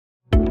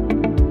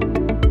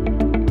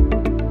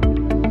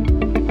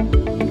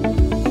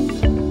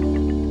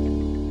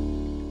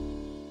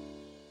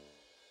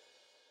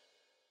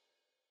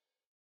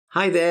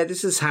Hi there,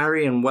 this is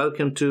Harry and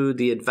welcome to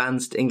the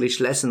Advanced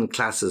English Lesson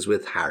Classes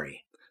with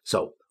Harry.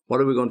 So,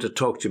 what are we going to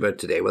talk to you about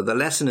today? Well, the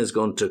lesson is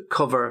going to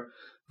cover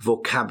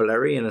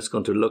vocabulary and it's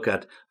going to look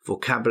at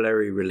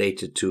vocabulary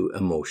related to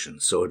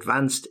emotions. So,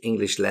 Advanced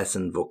English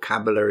Lesson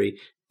Vocabulary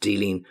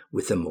Dealing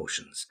with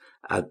Emotions.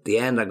 At the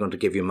end, I'm going to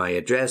give you my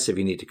address if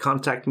you need to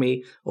contact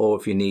me or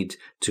if you need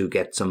to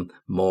get some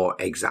more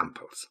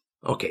examples.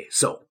 Okay,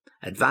 so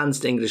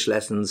Advanced English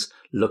Lessons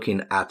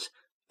looking at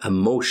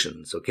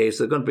emotions. Okay, so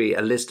there's going to be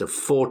a list of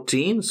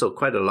 14, so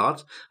quite a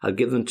lot. I'll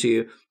give them to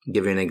you,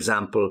 give you an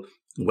example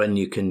when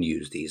you can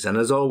use these. And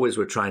as always,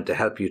 we're trying to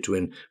help you to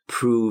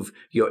improve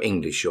your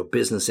English, your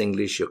business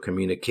English, your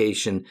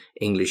communication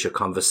English, your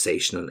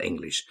conversational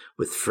English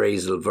with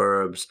phrasal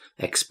verbs,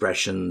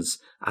 expressions,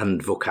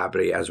 and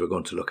vocabulary as we're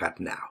going to look at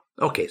now.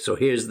 Okay, so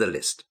here's the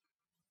list.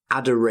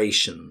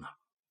 Adoration,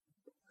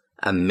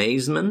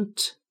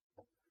 amazement,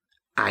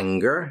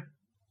 anger,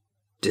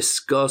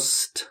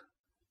 disgust,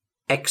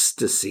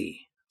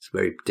 ecstasy. It's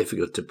very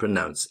difficult to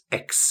pronounce.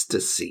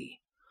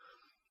 Ecstasy.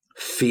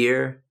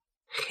 Fear,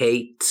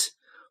 hate,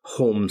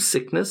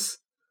 homesickness,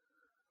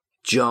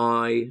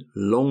 joy,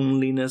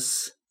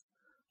 loneliness,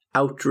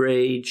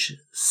 outrage,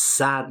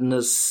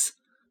 sadness,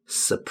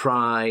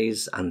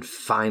 surprise, and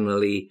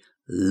finally,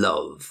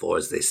 love, or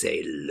as they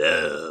say,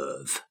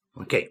 love.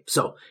 Okay,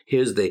 so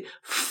here's the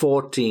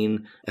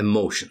 14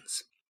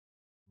 emotions.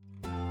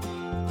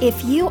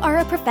 If you are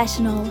a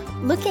professional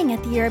looking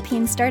at the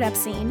European startup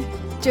scene,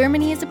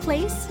 Germany is a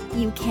place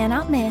you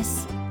cannot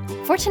miss.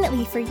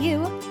 Fortunately for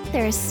you,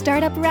 there is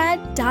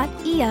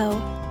StartupRad.io,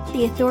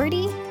 the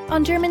authority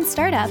on German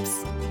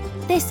startups.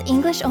 This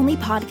English-only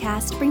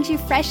podcast brings you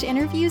fresh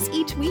interviews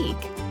each week.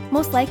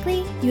 Most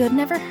likely, you have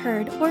never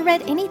heard or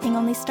read anything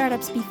on these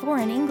startups before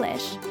in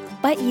English,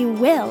 but you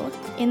will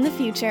in the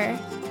future.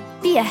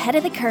 Be ahead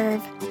of the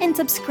curve and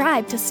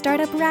subscribe to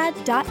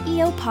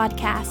StartupRad.io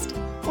podcast.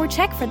 Or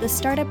check for the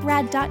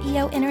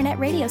StartupRad.io internet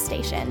radio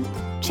station.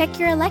 Check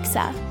your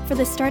Alexa for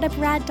the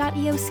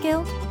StartupRad.io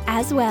skill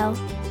as well.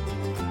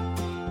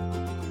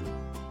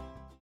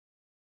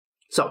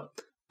 So,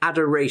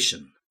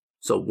 adoration.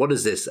 So what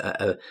is this?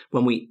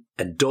 When we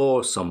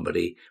adore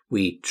somebody,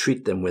 we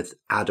treat them with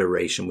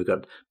adoration. We've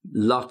got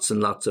lots and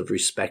lots of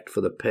respect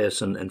for the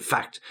person. In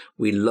fact,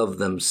 we love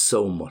them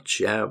so much.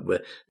 Yeah,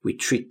 we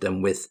treat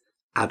them with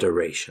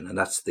adoration, and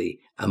that's the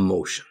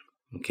emotion.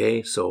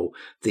 Okay, so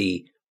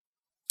the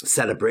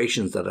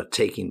celebrations that are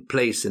taking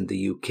place in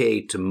the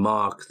UK to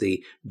mark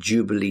the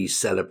Jubilee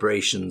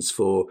celebrations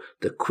for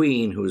the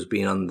Queen, who's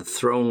been on the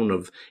throne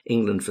of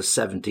England for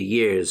 70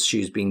 years.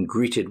 She's been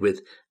greeted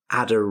with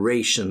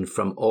adoration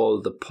from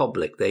all the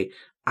public. They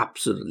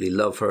absolutely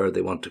love her.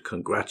 They want to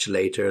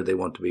congratulate her. They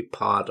want to be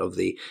part of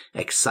the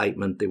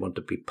excitement. They want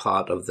to be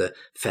part of the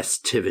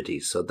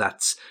festivities. So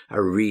that's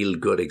a real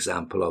good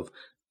example of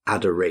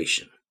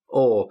adoration.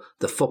 Or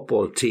the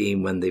football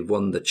team, when they've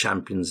won the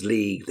Champions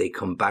League, they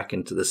come back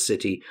into the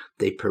city,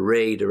 they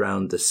parade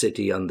around the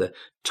city on the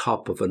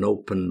top of an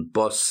open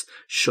bus,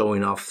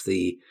 showing off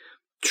the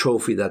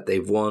trophy that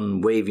they've won,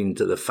 waving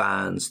to the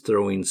fans,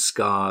 throwing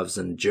scarves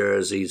and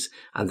jerseys,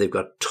 and they've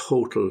got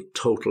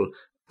total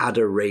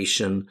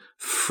adoration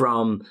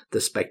from the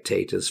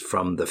spectators,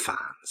 from the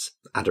fans.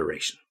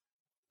 Adoration.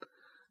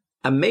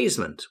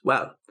 Amazement.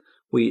 Well,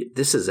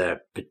 this is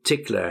a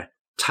particular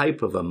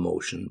type of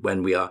emotion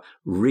when we are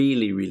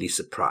really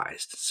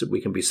surprised. So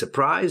we can be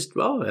surprised,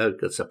 I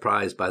got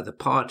surprised by the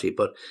party,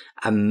 but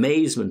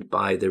amazement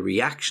by the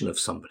reaction of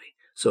somebody.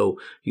 So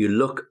you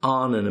look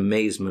on in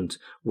amazement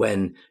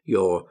when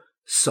your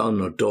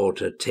son or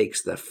daughter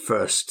takes their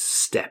first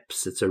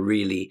steps. It's a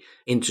really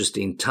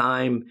interesting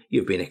time.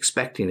 You've been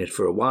expecting it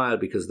for a while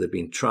because they've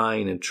been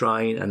trying,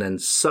 and then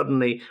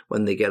suddenly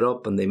when they get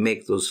up and they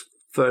make those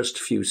first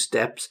few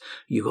steps,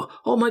 you go,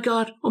 oh my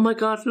God,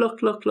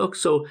 look.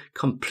 So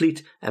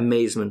complete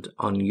amazement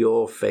on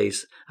your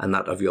face and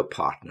that of your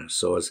partner.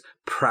 So as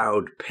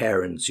proud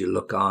parents, you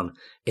look on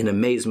in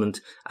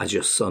amazement as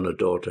your son or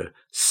daughter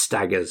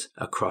staggers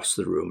across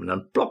the room and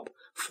then plop,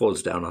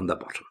 falls down on the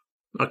bottom.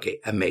 Okay,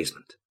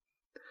 amazement.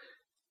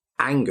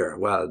 Anger,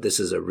 well, this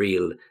is a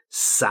real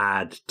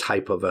sad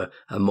type of a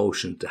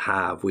emotion to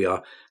have. We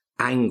are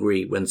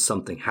angry when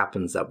something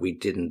happens that we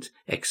didn't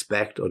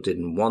expect or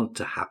didn't want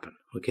to happen.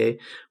 Okay,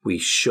 we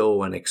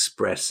show and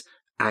express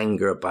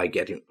anger by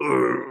getting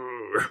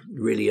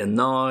really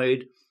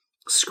annoyed,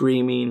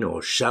 screaming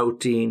or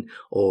shouting,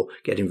 or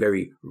getting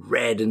very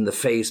red in the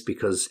face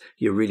because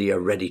you really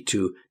are ready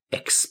to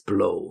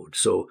explode.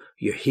 So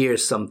you hear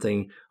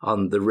something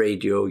on the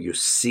radio, you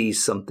see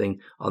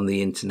something on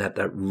the internet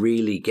that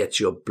really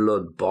gets your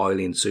blood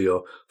boiling, so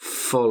you're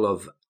full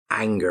of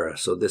anger.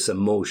 So this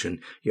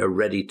emotion, you're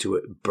ready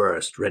to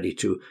burst, ready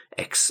to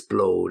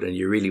explode, and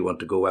you really want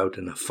to go out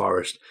in a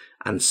forest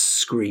and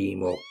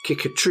scream or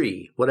kick a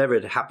tree, whatever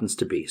it happens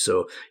to be.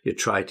 So you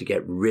try to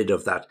get rid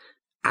of that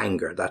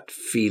anger, that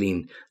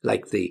feeling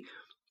like the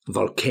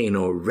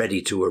volcano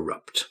ready to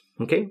erupt.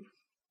 Okay?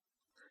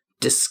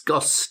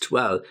 Disgust.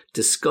 Well,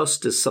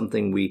 disgust is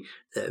something we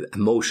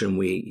emotion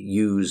we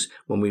use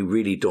when we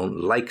really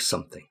don't like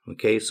something.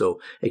 Okay, so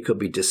it could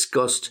be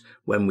disgust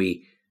when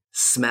we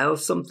smell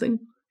something.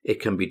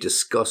 It can be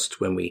disgust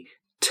when we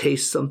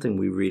taste something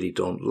we really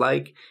don't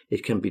like.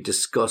 It can be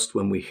disgust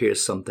when we hear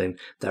something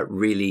that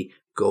really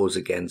goes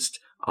against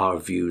our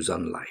views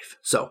on life.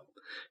 So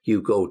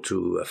you go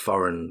to a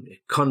foreign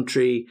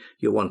country,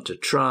 you want to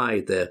try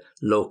the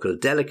local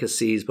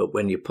delicacies, but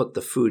when you put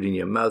the food in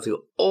your mouth, you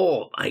go,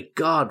 oh my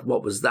God,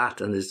 what was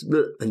that?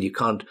 And you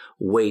can't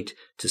wait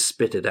to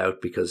spit it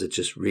out because it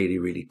just really,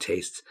 really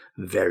tastes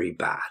very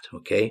bad.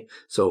 Okay,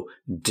 so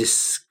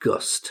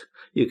disgust.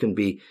 You can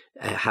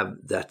have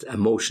that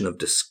emotion of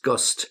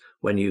disgust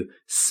when you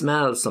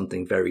smell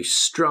something very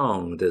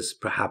strong. There's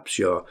perhaps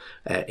you're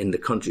in the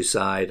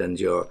countryside and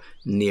you're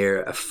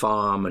near a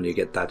farm and you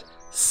get that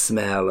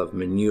smell of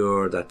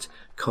manure that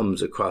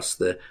comes across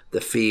the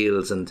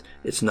fields, and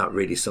it's not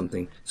really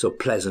something so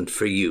pleasant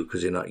for you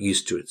because you're not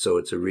used to it. So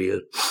it's a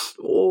real,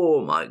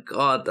 oh my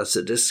God, that's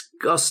a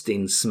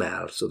disgusting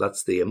smell. So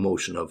that's the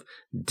emotion of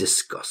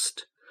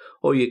disgust.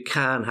 Or you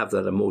can have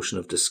that emotion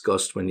of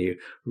disgust when you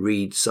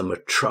read some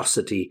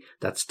atrocity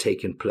that's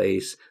taken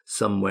place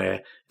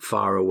somewhere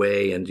far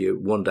away and you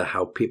wonder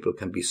how people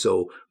can be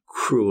so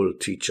cruel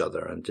to each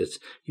other, and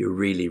you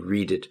really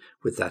read it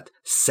with that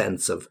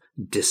sense of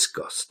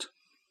disgust.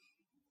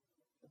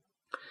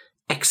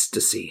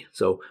 Ecstasy.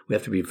 So we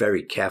have to be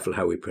very careful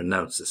how we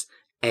pronounce this.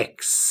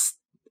 Ecstasy.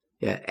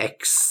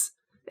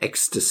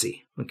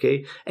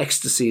 Okay,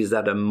 ecstasy is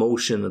that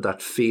emotion,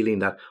 that feeling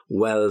that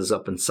wells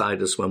up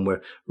inside us when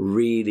we're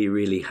really,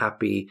 really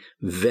happy,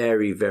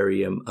 very,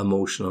 very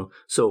emotional.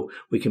 So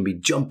we can be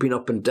jumping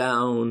up and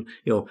down,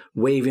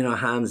 waving our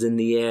hands in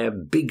the air,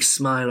 big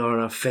smile on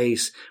our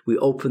face. We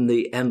open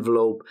the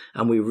envelope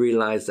and we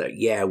realize that,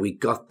 yeah, we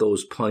got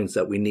those points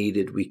that we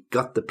needed. We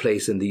got the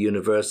place in the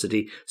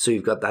university. So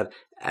you've got that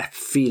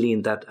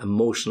feeling, that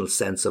emotional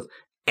sense of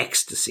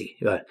ecstasy.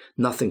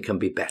 Nothing can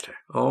be better.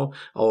 Or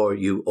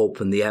you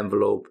open the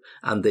envelope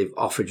and they've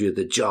offered you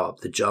the job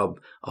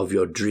of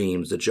your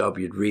dreams, the job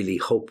you'd really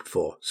hoped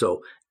for.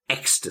 So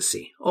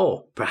ecstasy.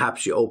 Or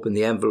perhaps you open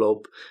the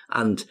envelope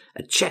and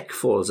a check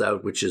falls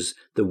out, which is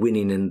the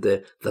winning in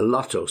the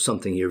lotto,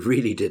 something you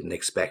really didn't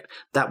expect.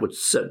 That would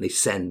certainly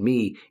send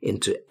me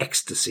into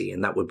ecstasy,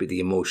 and that would be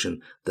the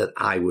emotion that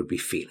I would be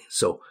feeling.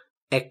 So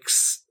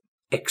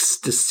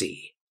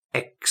ecstasy.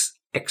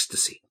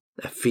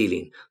 A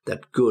feeling,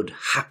 that good,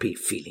 happy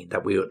feeling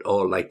that we would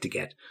all like to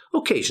get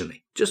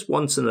occasionally, just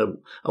once in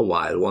a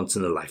while, once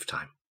in a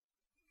lifetime.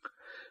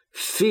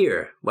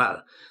 Fear,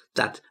 well,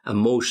 that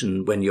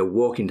emotion when you're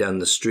walking down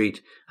the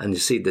street and you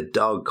see the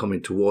dog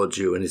coming towards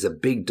you, and he's a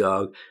big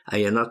dog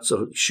and you're not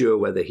so sure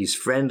whether he's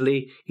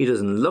friendly. He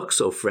doesn't look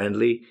so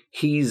friendly.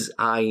 He's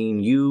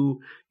eyeing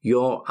you.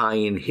 You're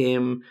eyeing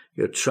him.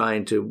 You're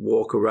trying to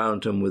walk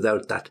around him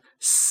without that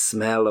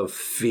smell of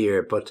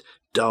fear, but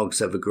dogs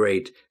have a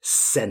great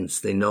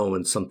sense. They know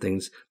when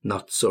something's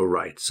not so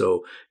right.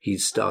 So he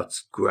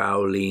starts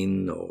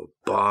growling or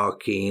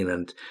barking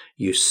and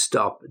you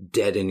stop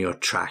dead in your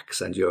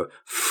tracks and you're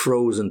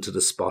frozen to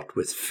the spot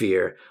with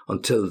fear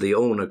until the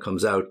owner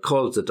comes out,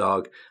 calls the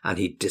dog, and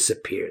he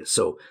disappears.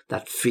 So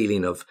that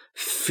feeling of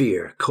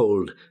fear,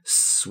 cold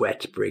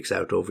sweat breaks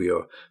out over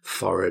your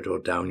forehead or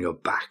down your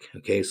back.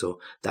 Okay,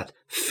 so that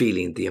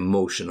feeling, the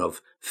emotion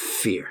of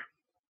fear.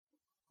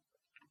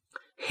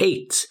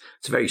 Hate.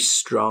 It's a very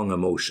strong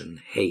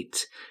emotion.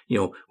 Hate.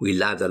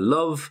 We either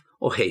love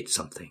or hate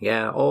something.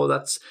 Yeah. Oh,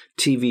 that's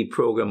TV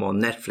program on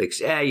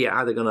Netflix. Yeah. You're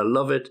either going to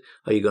love it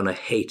or you're going to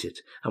hate it.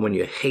 And when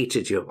you hate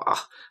it,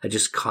 I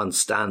just can't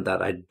stand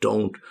that. I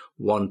don't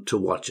want to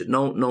watch it.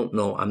 No,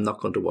 I'm not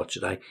going to watch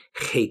it. I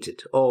hate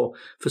it. Or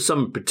for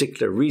some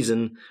particular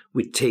reason,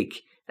 we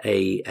take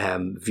a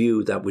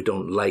view that we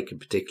don't like a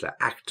particular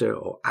actor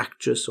or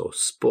actress or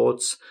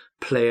sports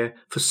player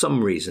for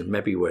some reason.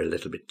 Maybe we're a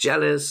little bit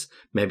jealous,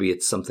 maybe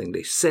it's something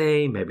they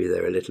say, maybe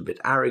they're a little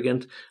bit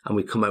arrogant, and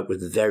we come out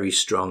with very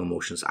strong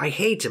emotions. I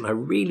hate him. I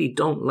really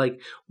don't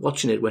like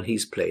watching it when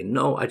he's playing.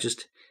 No, I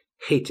just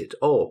hate it.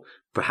 Or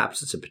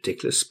perhaps it's a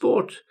particular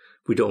sport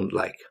we don't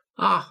like.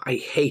 I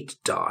hate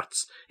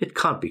darts. It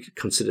can't be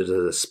considered as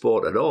a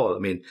sport at all. I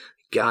mean,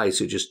 guys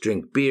who just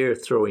drink beer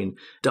throwing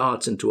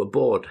darts into a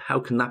board, how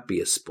can that be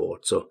a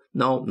sport? So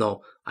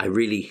no, I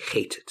really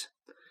hate it.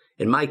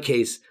 In my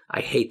case,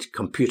 I hate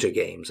computer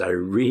games. I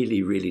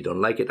really, really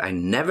don't like it. I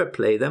never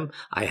play them.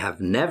 I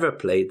have never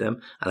played them,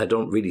 and I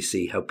don't really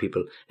see how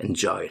people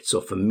enjoy it. So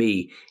for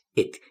me,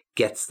 it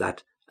gets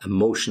that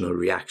emotional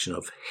reaction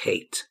of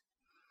hate.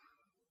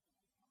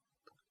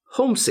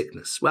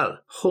 Homesickness. Well,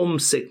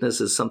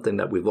 homesickness is something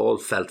that we've all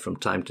felt from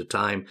time to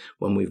time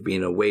when we've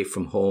been away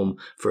from home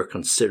for a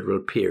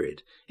considerable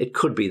period. It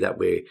could be that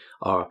we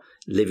are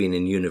living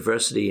in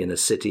university in a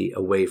city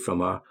away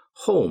from our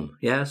home.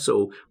 Yeah,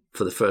 so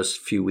for the first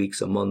few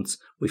weeks or months,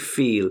 we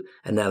feel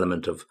an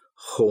element of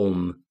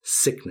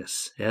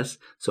homesickness. Yes,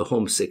 so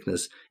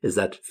homesickness is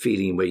that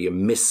feeling where you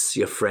miss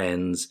your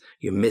friends,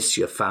 you miss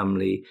your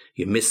family,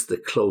 you miss the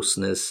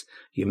closeness,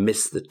 you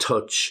miss the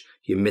touch,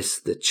 you miss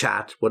the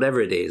chat, whatever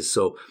it is.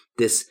 So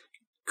this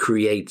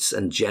creates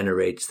and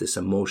generates this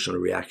emotional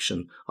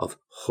reaction of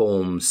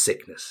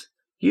homesickness.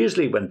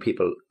 Usually when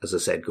people, as I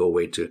said, go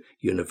away to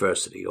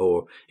university,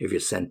 or if you're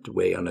sent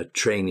away on a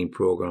training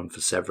program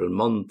for several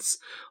months,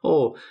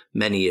 or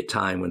many a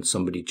time when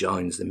somebody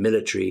joins the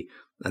military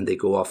and they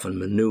go off on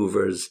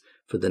maneuvers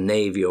for the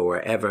Navy or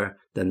wherever,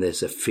 then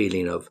there's a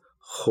feeling of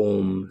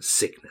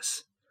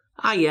homesickness.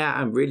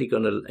 I'm really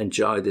going to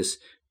enjoy this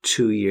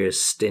 2-year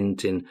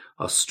stint in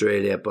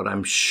Australia, but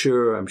I'm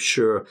sure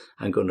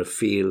I'm going to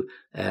feel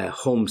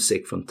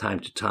homesick from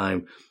time to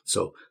time.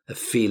 So a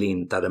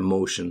feeling, that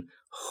emotion,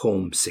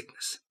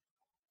 homesickness.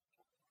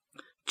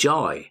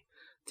 Joy,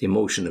 the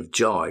emotion of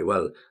joy,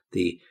 well,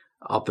 the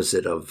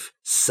opposite of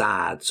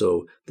sad.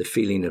 So the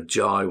feeling of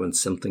joy when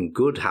something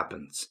good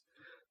happens.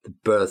 The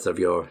birth of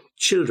your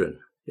children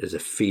is a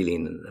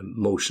feeling, an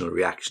emotional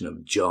reaction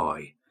of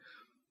joy.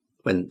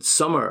 When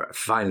summer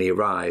finally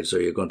arrives,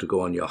 or you're going to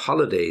go on your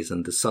holidays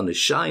and the sun is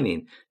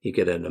shining, you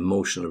get an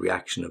emotional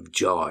reaction of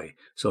joy.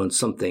 So when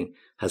something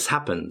has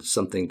happened,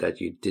 something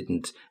that you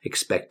didn't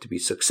expect to be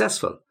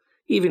successful,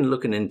 even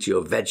looking into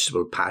your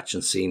vegetable patch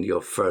and seeing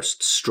your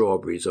first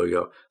strawberries or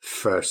your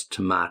first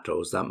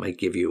tomatoes, that might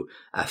give you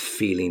a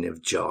feeling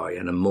of joy,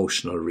 an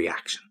emotional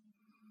reaction.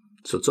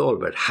 So it's all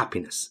about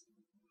happiness.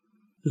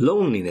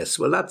 Loneliness,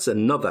 well, that's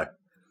another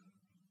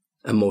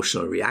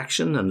emotional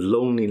reaction, and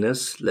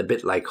loneliness, a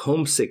bit like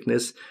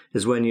homesickness,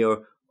 is when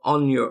you're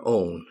on your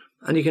own.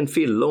 And you can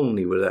feel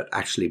lonely without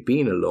actually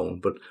being alone,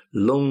 but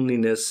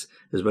loneliness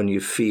is when you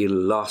feel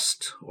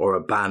lost or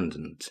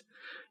abandoned.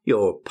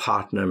 Your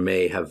partner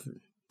may have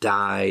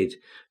died,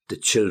 the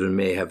children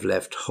may have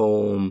left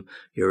home,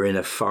 you're in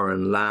a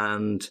foreign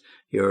land,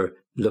 you're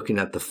looking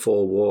at the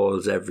four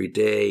walls every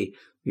day,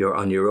 you're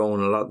on your own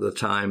a lot of the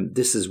time.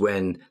 This is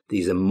when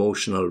these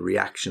emotional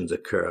reactions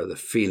occur, the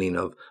feeling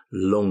of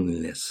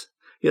loneliness.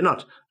 You're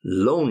not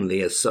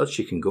lonely as such.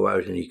 You can go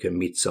out and you can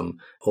meet some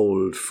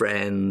old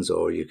friends,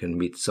 or you can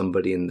meet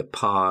somebody in the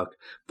park,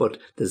 but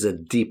there's a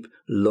deep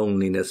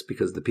loneliness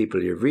because the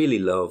people you really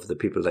love, the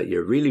people that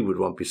you really would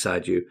want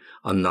beside you,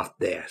 are not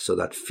there. So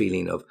that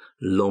feeling of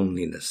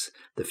loneliness,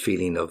 the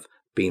feeling of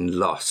being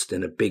lost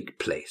in a big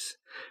place.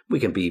 We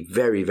can be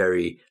very,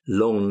 very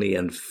lonely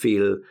and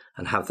feel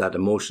and have that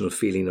emotional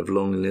feeling of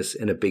loneliness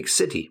in a big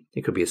city.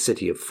 It could be a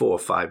city of 4 or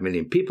 5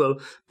 million people,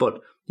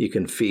 but you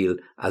can feel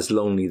as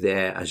lonely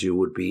there as you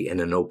would be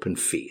in an open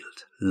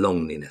field.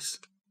 Loneliness.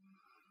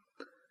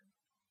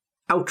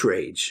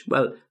 Outrage.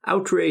 Well,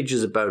 outrage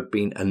is about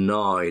being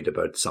annoyed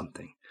about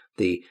something.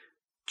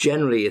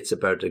 Generally, it's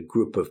about a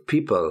group of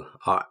people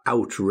are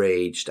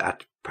outraged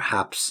at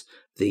perhaps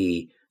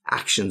the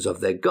actions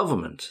of their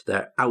government.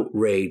 They're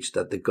outraged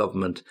that the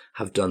government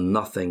have done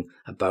nothing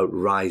about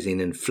rising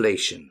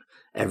inflation.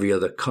 Every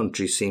other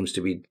country seems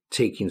to be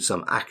taking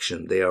some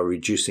action. They are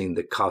reducing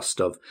the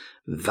cost of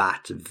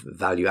VAT,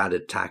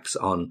 value-added tax,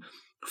 on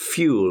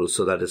fuel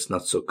so that it's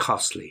not so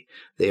costly.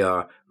 They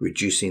are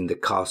reducing the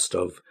cost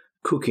of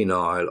cooking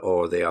oil,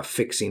 or they are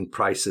fixing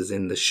prices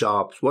in the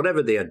shops.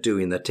 Whatever they are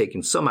doing, they're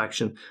taking some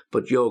action,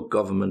 but your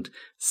government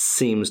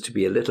seems to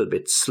be a little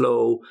bit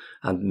slow,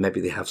 and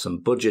maybe they have some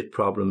budget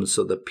problems,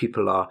 so that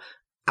people are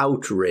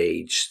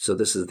outraged. So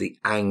this is the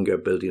anger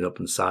building up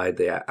inside.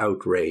 They are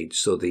outraged.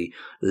 So the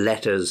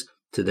letters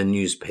to the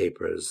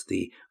newspapers,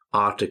 the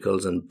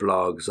articles and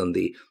blogs on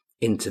the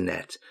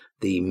internet,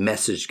 the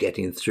message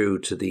getting through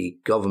to the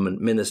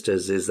government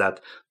ministers is that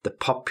the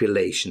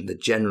population, the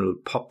general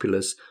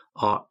populace,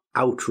 are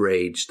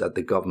outraged that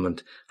the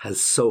government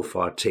has so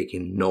far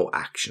taken no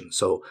action.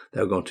 So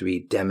there are going to be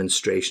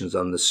demonstrations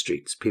on the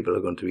streets. People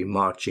are going to be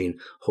marching,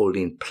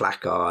 holding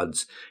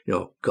placards,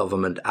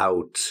 government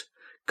out,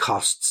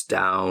 costs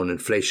down,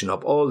 inflation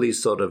up, all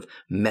these sort of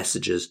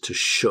messages to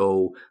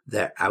show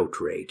their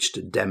outrage,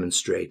 to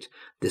demonstrate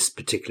this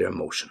particular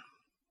emotion.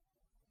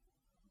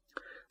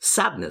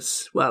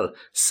 Sadness. Well,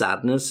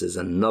 sadness is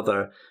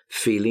another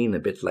feeling, a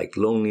bit like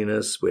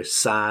loneliness. We're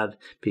sad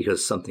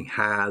because something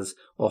has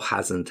or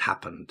hasn't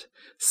happened.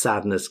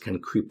 Sadness can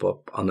creep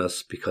up on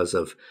us because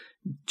of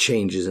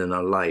changes in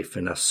our life,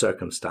 in our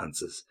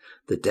circumstances.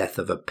 The death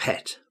of a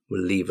pet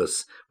will leave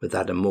us with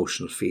that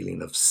emotional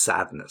feeling of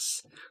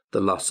sadness. The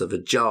loss of a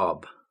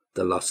job,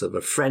 the loss of a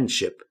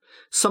friendship.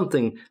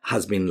 Something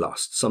has been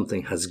lost,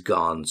 something has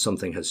gone,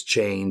 something has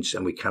changed,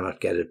 and we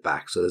cannot get it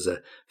back. So there's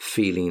a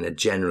feeling, a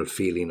general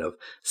feeling of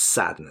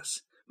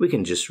sadness. We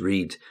can just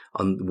read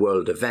on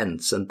world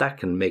events, and that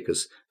can make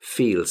us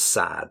feel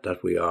sad,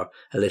 that we are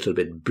a little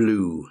bit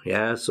blue.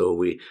 Yeah, so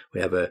we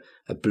have a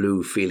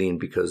blue feeling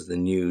because the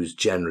news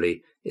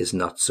generally is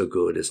not so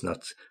good, it's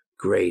not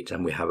great,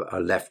 and we are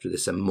left with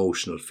this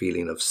emotional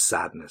feeling of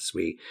sadness.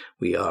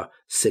 We are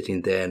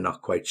sitting there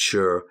not quite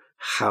sure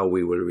how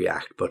we will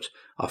react, but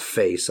our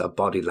face, our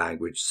body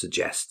language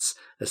suggests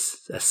a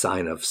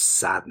sign of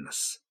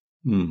sadness.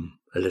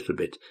 A little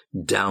bit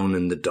down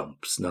in the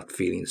dumps, not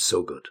feeling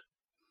so good.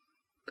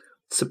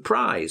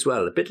 Surprise,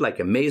 well, a bit like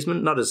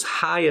amazement, not as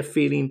high a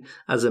feeling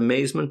as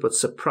amazement, but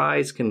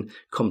surprise can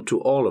come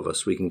to all of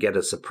us. We can get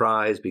a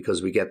surprise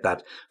because we get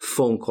that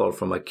phone call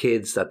from our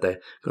kids that they're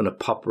going to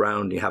pop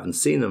round. You haven't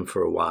seen them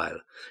for a while.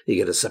 You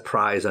get a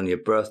surprise on your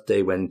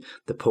birthday when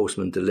the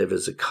postman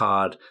delivers a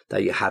card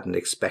that you hadn't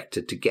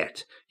expected to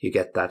get. You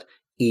get that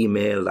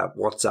email, that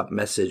WhatsApp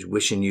message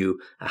wishing you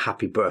a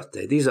happy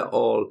birthday. These are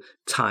all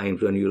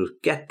times when you'll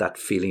get that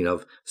feeling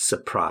of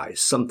surprise,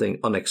 something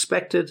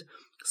unexpected,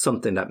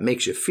 something that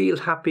makes you feel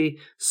happy,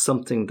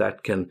 something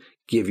that can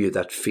give you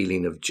that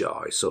feeling of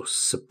joy. So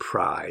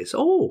surprise.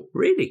 Oh,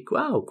 really?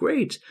 Wow,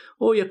 great.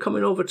 Oh, you're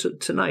coming over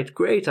tonight.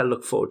 Great. I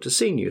look forward to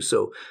seeing you.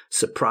 So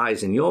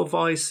surprise in your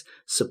voice,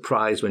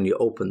 surprise when you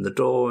open the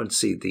door and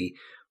see the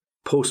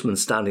postman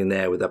standing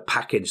there with a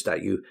package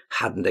that you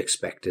hadn't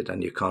expected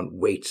and you can't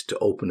wait to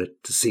open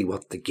it to see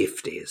what the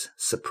gift is.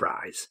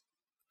 Surprise.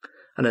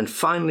 And then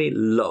finally,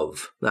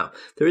 love. Now,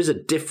 there is a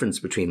difference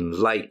between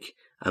like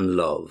and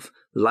love.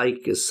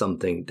 Like is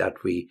something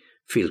that we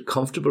feel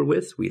comfortable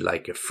with. We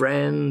like a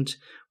friend.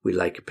 We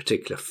like a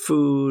particular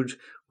food.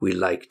 We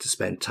like to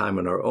spend time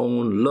on our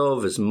own.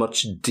 Love is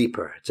much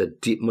deeper. It's a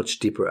much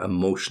deeper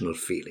emotional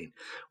feeling.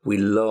 We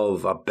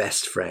love our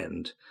best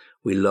friend.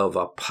 We love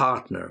our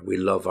partner. We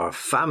love our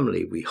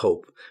family, we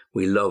hope.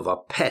 We love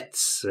our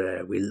pets.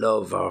 We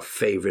love our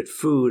favorite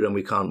food, and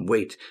we can't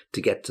wait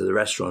to get to the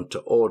restaurant to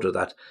order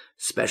that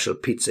special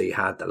pizza you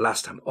had the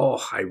last time.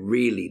 Oh, I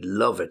really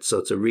love it. So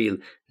it's a real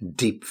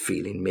deep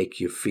feeling,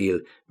 make you feel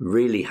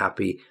really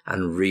happy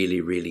and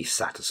really, really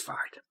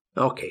satisfied.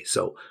 Okay,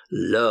 so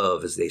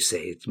love, as they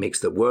say, it makes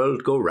the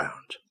world go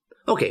round.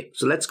 Okay,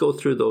 so let's go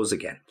through those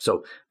again.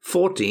 So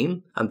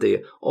 14, and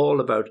they're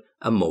all about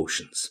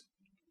emotions.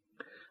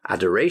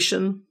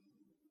 Adoration,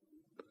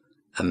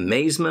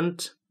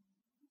 amazement,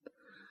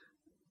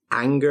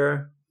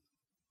 anger,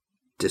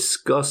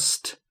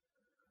 disgust,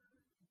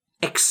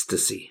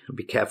 ecstasy.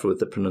 Be careful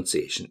with the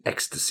pronunciation.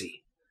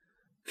 Ecstasy.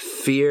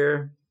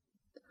 Fear,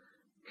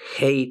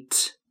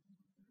 hate,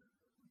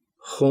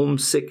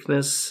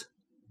 homesickness,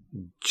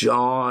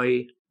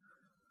 joy,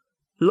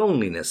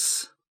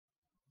 loneliness,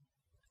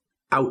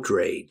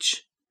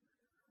 outrage,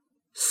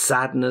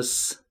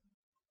 sadness,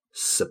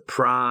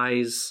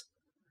 surprise,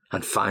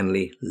 and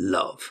finally,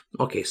 love.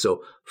 Okay,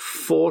 so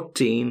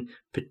 14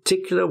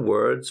 particular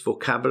words,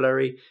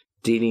 vocabulary,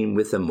 dealing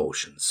with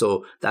emotions.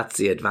 So that's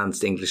the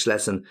advanced English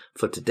lesson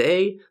for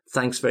today.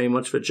 Thanks very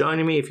much for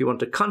joining me. If you want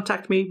to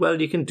contact me,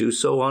 well, you can do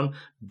so on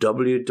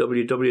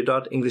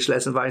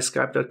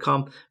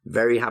www.englishlessonviaskype.com.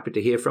 Very happy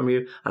to hear from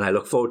you, and I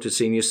look forward to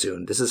seeing you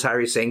soon. This is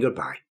Harry saying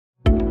goodbye.